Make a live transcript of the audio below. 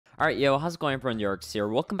Alright yo, how's it going everyone, Yorks here.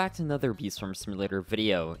 Welcome back to another Beast Swarm Simulator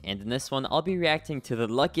video, and in this one, I'll be reacting to the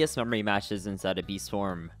luckiest memory matches inside of Beast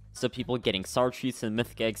Swarm. So people getting star treats and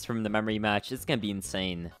mythic eggs from the memory match, it's gonna be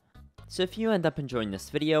insane. So if you end up enjoying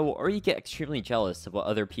this video, or you get extremely jealous of what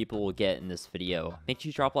other people will get in this video, make sure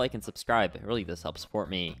you drop a like and subscribe, it really does help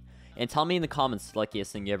support me. And tell me in the comments the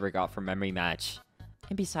luckiest thing you ever got from memory match.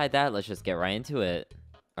 And beside that, let's just get right into it.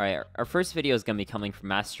 Alright, our first video is gonna be coming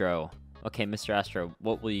from Astro. Okay, Mr. Astro,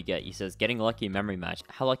 what will you get? He says, getting lucky memory match.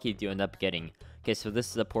 How lucky do you end up getting? Okay, so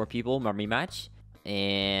this is a poor people memory match.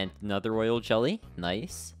 And another royal jelly.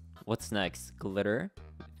 Nice. What's next? Glitter.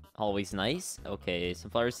 Always nice. Okay,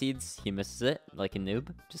 sunflower seeds. He misses it like a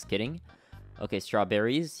noob. Just kidding. Okay,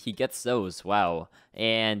 strawberries. He gets those. Wow.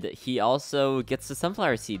 And he also gets the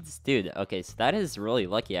sunflower seeds. Dude, okay, so that is really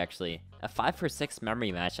lucky, actually. A 5 for 6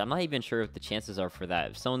 memory match. I'm not even sure what the chances are for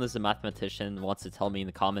that. If someone is a mathematician and wants to tell me in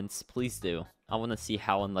the comments, please do. I want to see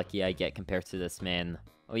how unlucky I get compared to this man.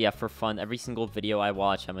 Oh yeah, for fun, every single video I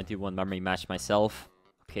watch, I'm going to do one memory match myself.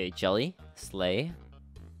 Okay, jelly. Slay.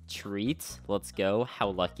 Treat. Let's go. How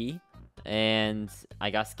lucky. And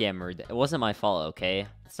I got scammered. It wasn't my fault, okay?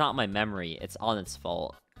 It's not my memory. It's on its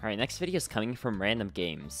fault. Alright, next video is coming from Random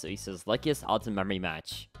Games. So he says, luckiest odds in memory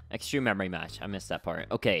match. Extreme memory match. I missed that part.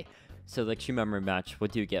 Okay. So the extreme memory match,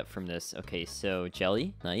 what do you get from this? Okay, so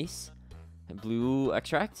jelly, nice. Blue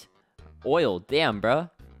extract, oil, damn, bruh.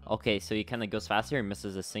 Okay, so he kind of goes faster and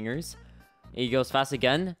misses the singers. He goes fast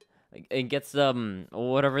again and gets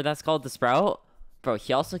whatever that's called, the sprout. Bro,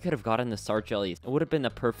 he also could have gotten the star jellies. It would have been a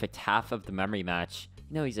perfect half of the memory match.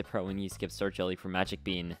 You know he's a pro when he skips star jelly for Magic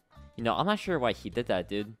Bean. You know, I'm not sure why he did that,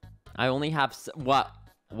 dude. I only have what?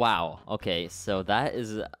 Wow. Okay, so that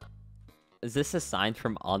is this a sign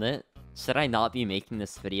from On It? Should I not be making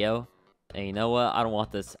this video? Hey, you know what? I don't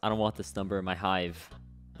want this. I don't want this number in my hive.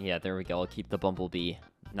 Yeah, there we go. I'll keep the bumblebee.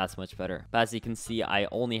 That's much better. But as you can see, I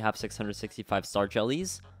only have 665 star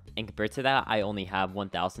jellies. And compared to that, I only have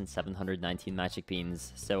 1,719 magic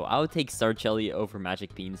beans. So I would take star jelly over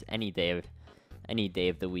magic beans any day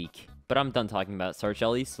of the week. But I'm done talking about star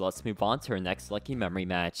jelly, so let's move on to our next lucky memory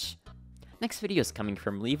match. Next video is coming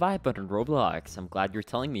from Levi, but in Roblox. I'm glad you're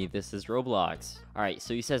telling me this is Roblox. Alright,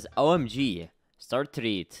 so he says, OMG, star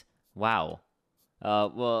treat. Wow.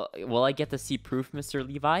 Well, will I get to see proof, Mr.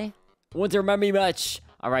 Levi? Winter memory match!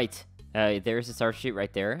 Alright, there's a star treat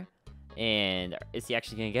right there. And is he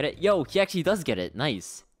actually gonna get it? Yo, he actually does get it.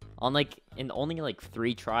 Nice. In only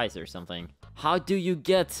 3 tries or something. How do you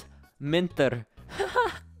get Minter?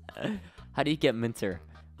 How do you get Minter?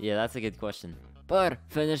 Yeah, that's a good question. But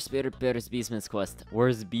finish Spirit Bear's Beastman's quest.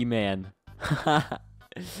 Where's B-Man? But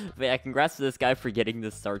yeah, congrats to this guy for getting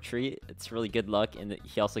this star treat. It's really good luck, and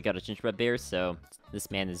he also got a gingerbread bear, so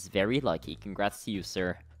this man is very lucky. Congrats to you,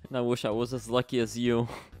 sir. And I wish I was as lucky as you.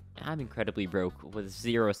 I'm incredibly broke, with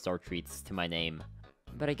 0 star treats to my name.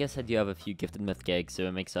 But I guess I do have a few gifted mythic eggs, so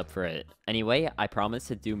it makes up for it. Anyway, I promise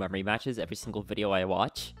to do memory matches every single video I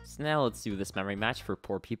watch. So now let's do this memory match for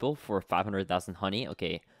poor people for 500,000 honey.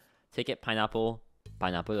 Okay. Ticket, pineapple,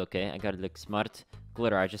 okay, I gotta look smart.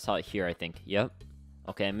 Glitter, I just saw it here, I think. Yep.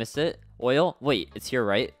 Okay, I missed it. Oil, wait, it's here,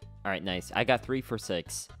 right? Alright, nice. I got 3 for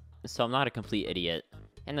 6. So I'm not a complete idiot.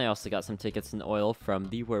 And I also got some tickets in oil from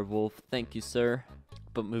the werewolf. Thank you, sir.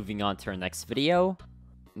 But moving on to our next video.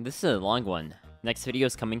 This is a long one. Next video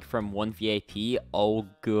is coming from 1VIP,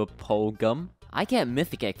 Ogupogum. I get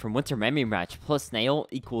mythic egg from Winter Memory Match plus snail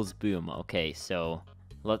equals boom. Okay, so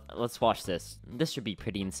let's watch this. This should be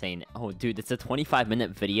pretty insane. Oh, dude, it's a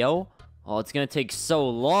 25-minute video? Oh, it's gonna take so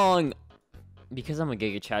long! Because I'm a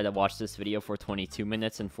Giga Chad that watched this video for 22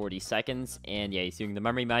 minutes and 40 seconds. And yeah, he's doing the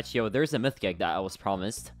memory match. Yo, there's a mythic egg that I was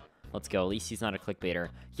promised. Let's go. At least he's not a clickbaiter.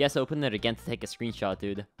 He has to open it again to take a screenshot,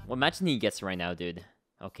 dude. Well, imagine he gets it right now, dude.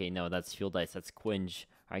 Okay, no, that's Fuel Dice. That's Quinge.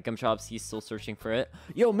 Alright, Gumshops, he's still searching for it.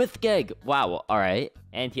 Yo, mythic egg! Wow, alright.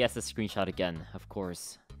 And he has to screenshot again, of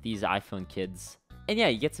course. These iPhone kids. And yeah,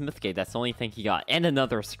 he gets a mythic egg. That's the only thing he got. And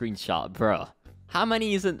another screenshot, bruh. How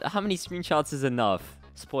many screenshots is enough?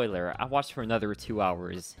 Spoiler, I watched for another 2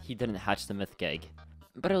 hours. He didn't hatch the mythic egg.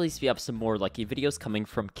 But at least we have some more lucky videos coming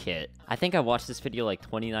from Kit. I think I watched this video like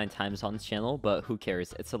 29 times on this channel, but who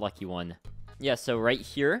cares? It's a lucky one. Yeah, so right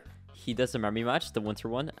here, he does the memory match, the winter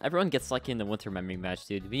one. Everyone gets lucky in the winter memory match,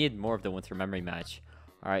 dude. We need more of the winter memory match.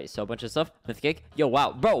 Alright, so a bunch of stuff. Mythic egg. Yo,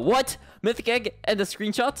 wow. Bro, what? Mythic egg and the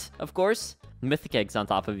screenshot, of course. Mythic eggs on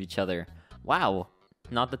top of each other. Wow.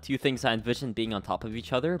 Not the 2 things I envisioned being on top of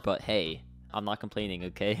each other, but hey, I'm not complaining,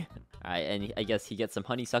 okay? Alright, and I guess he gets some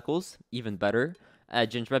honeysuckles. Even better.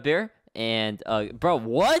 Gingerbread bear. And, bro,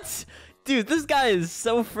 what? Dude, this guy is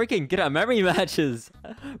so freaking good at memory matches.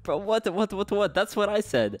 Bro, what? That's what I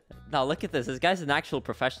said. Now, look at this. This guy's an actual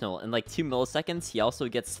professional. In like 2 milliseconds, he also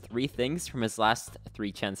gets 3 things from his last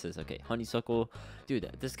 3 chances. Okay, Honeysuckle.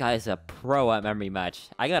 Dude, this guy is a pro at memory match.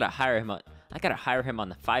 I gotta hire him on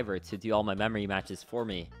the Fiverr to do all my memory matches for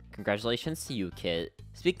me. Congratulations to you, kid.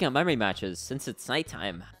 Speaking of memory matches, since it's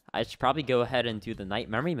nighttime, I should probably go ahead and do the night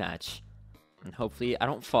memory match. And hopefully I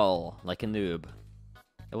don't fall like a noob.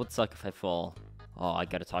 It would suck if I fall. Oh, I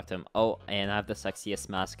gotta talk to him. Oh, and I have the sexiest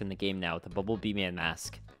mask in the game now, the Bumblebee Man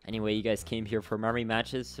mask. Anyway, you guys came here for memory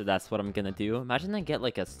matches, so that's what I'm gonna do. Imagine I get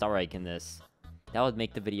like a star egg in this. That would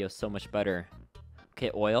make the video so much better. Okay,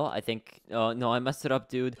 oil, I think... Oh, no, I messed it up,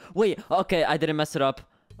 dude. Wait, okay, I didn't mess it up.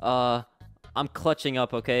 I'm clutching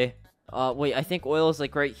up, okay? Wait, I think oil is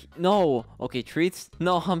like right... No! Okay, treats?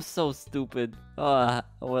 No, I'm so stupid.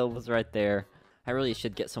 Oil was right there. I really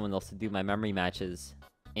should get someone else to do my memory matches.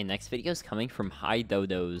 And next video is coming from Hi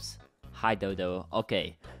Dodos. Hi Dodo.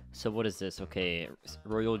 Okay, so what is this? Okay,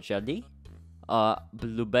 royal jelly?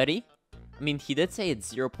 Blueberry? I mean, he did say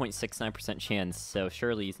it's 0.69% chance, so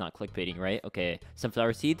surely he's not clickbaiting, right? Okay,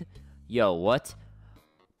 sunflower seed? Yo, what?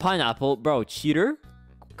 Pineapple? Bro, cheater?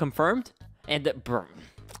 Confirmed? And, bro,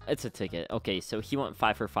 it's a ticket. Okay, so he went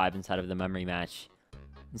 5 for 5 inside of the memory match.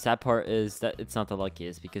 The sad part is that it's not the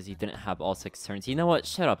luckiest because he didn't have all 6 turns. You know what?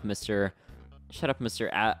 Shut up, Mr.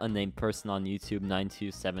 at unnamed person on YouTube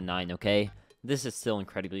 9279, okay? This is still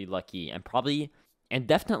incredibly lucky and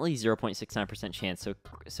definitely 0.69% chance.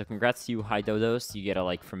 So congrats to you, Hi Dodos. You get a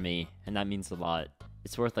like from me, and that means a lot.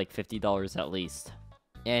 It's worth like $50 at least.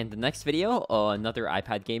 And the next video, another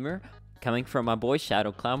iPad gamer coming from my boy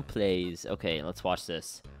Shadow Clown Plays. Okay, let's watch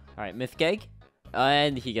this. All right, mythic egg,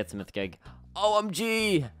 and he gets a mythic egg.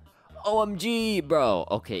 OMG! OMG, bro.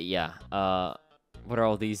 Okay, yeah. What are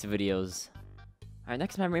all these videos? Alright,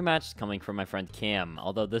 next memory match is coming from my friend Cam.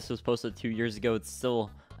 Although this was posted 2 years ago, it's still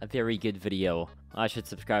a very good video. I should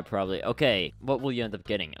subscribe probably. Okay, what will you end up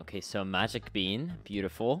getting? Okay, so magic bean,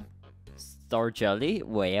 beautiful. Star jelly,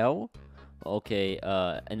 wow. Okay,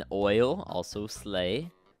 an oil, also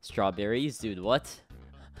slay. Strawberries, dude, what?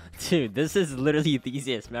 Dude, this is literally the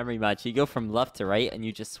easiest memory match. You go from left to right and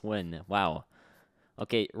you just win. Wow.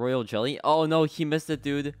 Okay, royal jelly. Oh no, he missed it,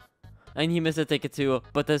 dude. And he missed a ticket too,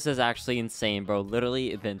 but this is actually insane, bro.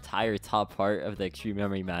 Literally the entire top part of the extreme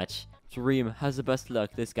memory match. Dream has the best luck.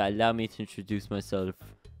 This guy, allow me to introduce myself.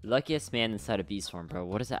 Luckiest man inside a beast form, bro.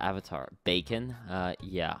 What is that avatar? Bacon?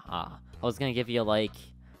 Yeah. I was gonna give you a like,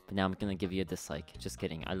 but now I'm gonna give you a dislike. Just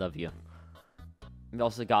kidding. I love you. We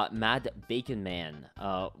also got Mad Bacon Man.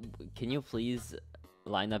 Can you please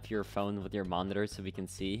line up your phone with your monitor so we can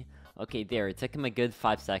see? Okay, there. It took him a good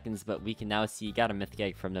 5 seconds, but we can now see he got a mythic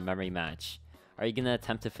egg from the memory match. Are you gonna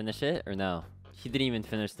attempt to finish it, or no? He didn't even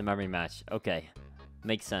finish the memory match. Okay.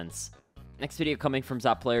 Makes sense. Next video coming from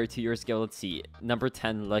Zap Player 2 years ago. Let's see. Number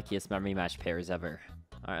 10 luckiest memory match pairs ever.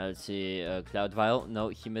 Alright, let's see. Cloud Vial. No,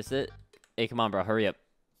 he missed it. Hey, come on, bro. Hurry up.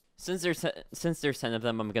 Since there's 10 of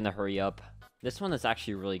them, I'm gonna hurry up. This one is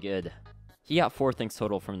actually really good. He got 4 things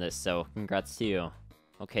total from this, so congrats to you.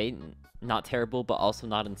 Okay, not terrible, but also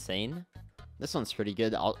not insane. This one's pretty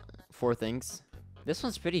good. 4 things. This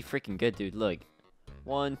one's pretty freaking good, dude. Look.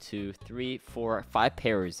 1, 2, 3, 4, 5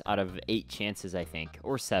 pairs out of 8 chances, I think.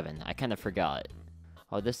 Or 7. I kind of forgot.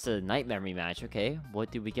 Oh, this is a night memory match. Okay,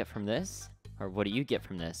 what do we get from this? Or what do you get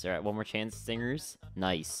from this? Alright, 1 more chance, stingers.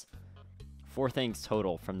 Nice. 4 things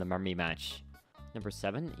total from the memory match. Number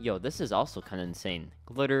 7. Yo, this is also kind of insane.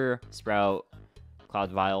 Glitter, Sprout,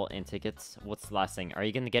 Cloud Vial, and tickets. What's the last thing? Are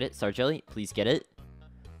you gonna get it? Star Jelly? Please get it.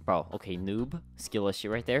 Bro, okay, noob. Skill issue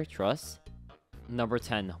right there. Trust. Number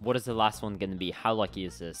 10. What is the last one gonna be? How lucky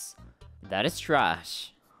is this? That is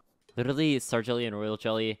trash. Literally, Star Jelly and Royal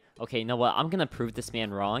Jelly. Okay, you know what? I'm gonna prove this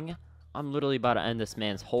man wrong. I'm literally about to end this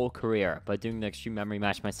man's whole career by doing the extreme memory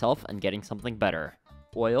match myself and getting something better.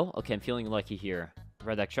 Oil. Okay, I'm feeling lucky here.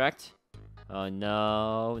 Red extract. Oh,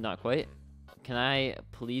 no, not quite. Can I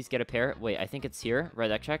please get a pair? Wait, I think it's here.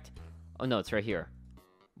 Red extract. Oh, no, it's right here.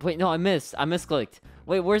 Wait, no, I misclicked.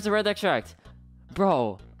 Wait, where's the red extract?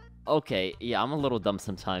 Bro. Okay, yeah, I'm a little dumb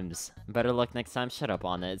sometimes. Better luck next time. Shut up,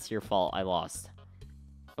 Anna. It's your fault. I lost.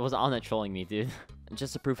 It was Anna trolling me, dude.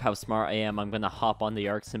 Just to prove how smart I am, I'm gonna hop on the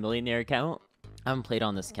Arcs Millionaire account. I haven't played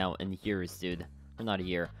on this account in years, dude. Or not a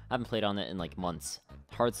year. I haven't played on it in like months.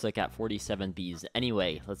 Hard slick at 47 Bs.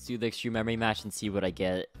 Anyway, let's do the extreme memory match and see what I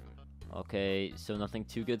get. Okay, so nothing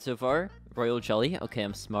too good so far. Royal Jelly. Okay,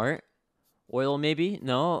 I'm smart. Oil, maybe?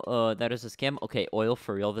 No, that is a scam. Okay, oil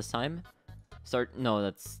for real this time. No,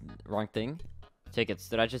 that's wrong thing. Tickets.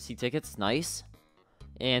 Did I just see tickets? Nice.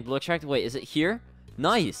 And blue extract. Wait, is it here?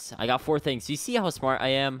 Nice! I got 4 things. You see how smart I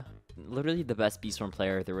am? Literally the best Beastorm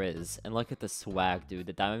player there is. And look at the swag, dude.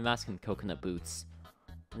 The diamond mask and coconut boots.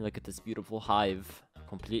 And look at this beautiful hive.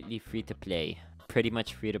 Completely free to play. Pretty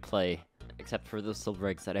much free to play. Except for those silver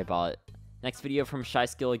eggs that I bought. Next video from Shy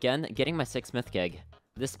Skill again. Getting my 6th mythic egg.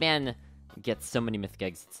 This man gets so many mythic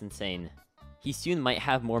eggs. It's insane. He soon might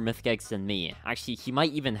have more mythic eggs than me. Actually, he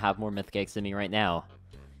might even have more mythic eggs than me right now.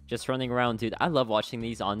 Just running around, dude. I love watching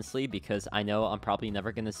these, honestly, because I know I'm probably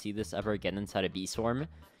never going to see this ever again inside a Beastorm.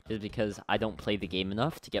 Just because I don't play the game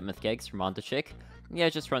enough to get mythic eggs from Mondochick. Yeah,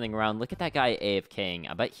 just running around. Look at that guy AFKing.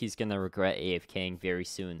 I bet he's going to regret AFKing very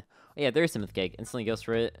soon. Oh, yeah, there's a mythic egg. Instantly goes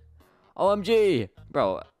for it. OMG!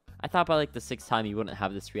 Bro, I thought by like the 6th time you wouldn't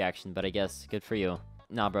have this reaction, but I guess good for you.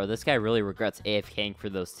 Nah, bro, this guy really regrets AFKing for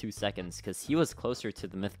those 2 seconds, because he was closer to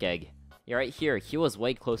the mythic egg. Yeah, right here, he was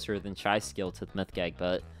way closer than Shy Skill to the mythic egg,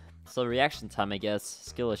 but still reaction time, I guess.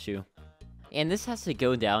 Skill issue. And this has to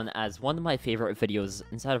go down as one of my favorite videos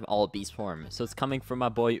inside of all Beastform. So it's coming from my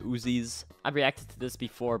boy Uzi's. I've reacted to this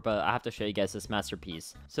before, but I have to show you guys this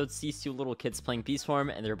masterpiece. So it's these 2 little kids playing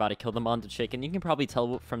Beastform, and they're about to kill the Mondochick, and you can probably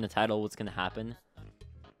tell from the title what's gonna happen.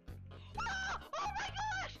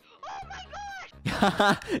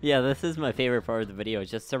 Yeah, this is my favorite part of the video,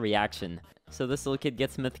 just the reaction. So this little kid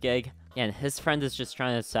gets mythic egg, and his friend is just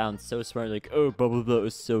trying to sound so smart, like, oh, blah blah blah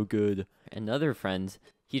is so good. Another friend,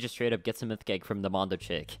 he just straight up gets a mythic egg from the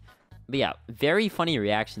Mondochick. But yeah, very funny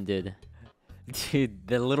reaction, dude. Dude,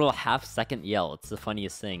 the little half-second yell, it's the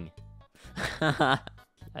funniest thing. I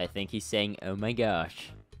think he's saying, oh my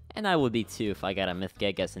gosh. And I would be too if I got a mythic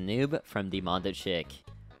egg as a noob from the Mondochick.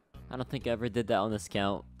 I don't think I ever did that on this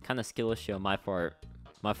count. Kinda skill issue on my part.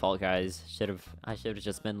 My fault, guys. I should've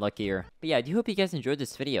just been luckier. But yeah, I do hope you guys enjoyed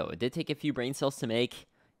this video. It did take a few brain cells to make,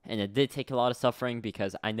 and it did take a lot of suffering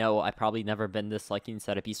because I know I probably never been this lucky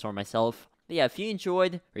inside a Beastorm myself. But yeah, if you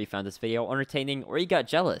enjoyed, or you found this video entertaining, or you got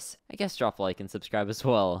jealous, I guess drop a like and subscribe as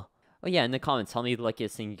well. Oh yeah, in the comments, tell me the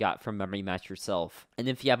luckiest thing you got from Memory Match yourself. And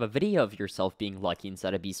if you have a video of yourself being lucky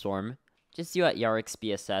inside a Beastorm, just do at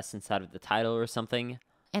YarixBSS inside of the title or something,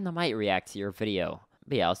 and I might react to your video.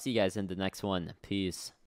 But yeah, I'll see you guys in the next one. Peace.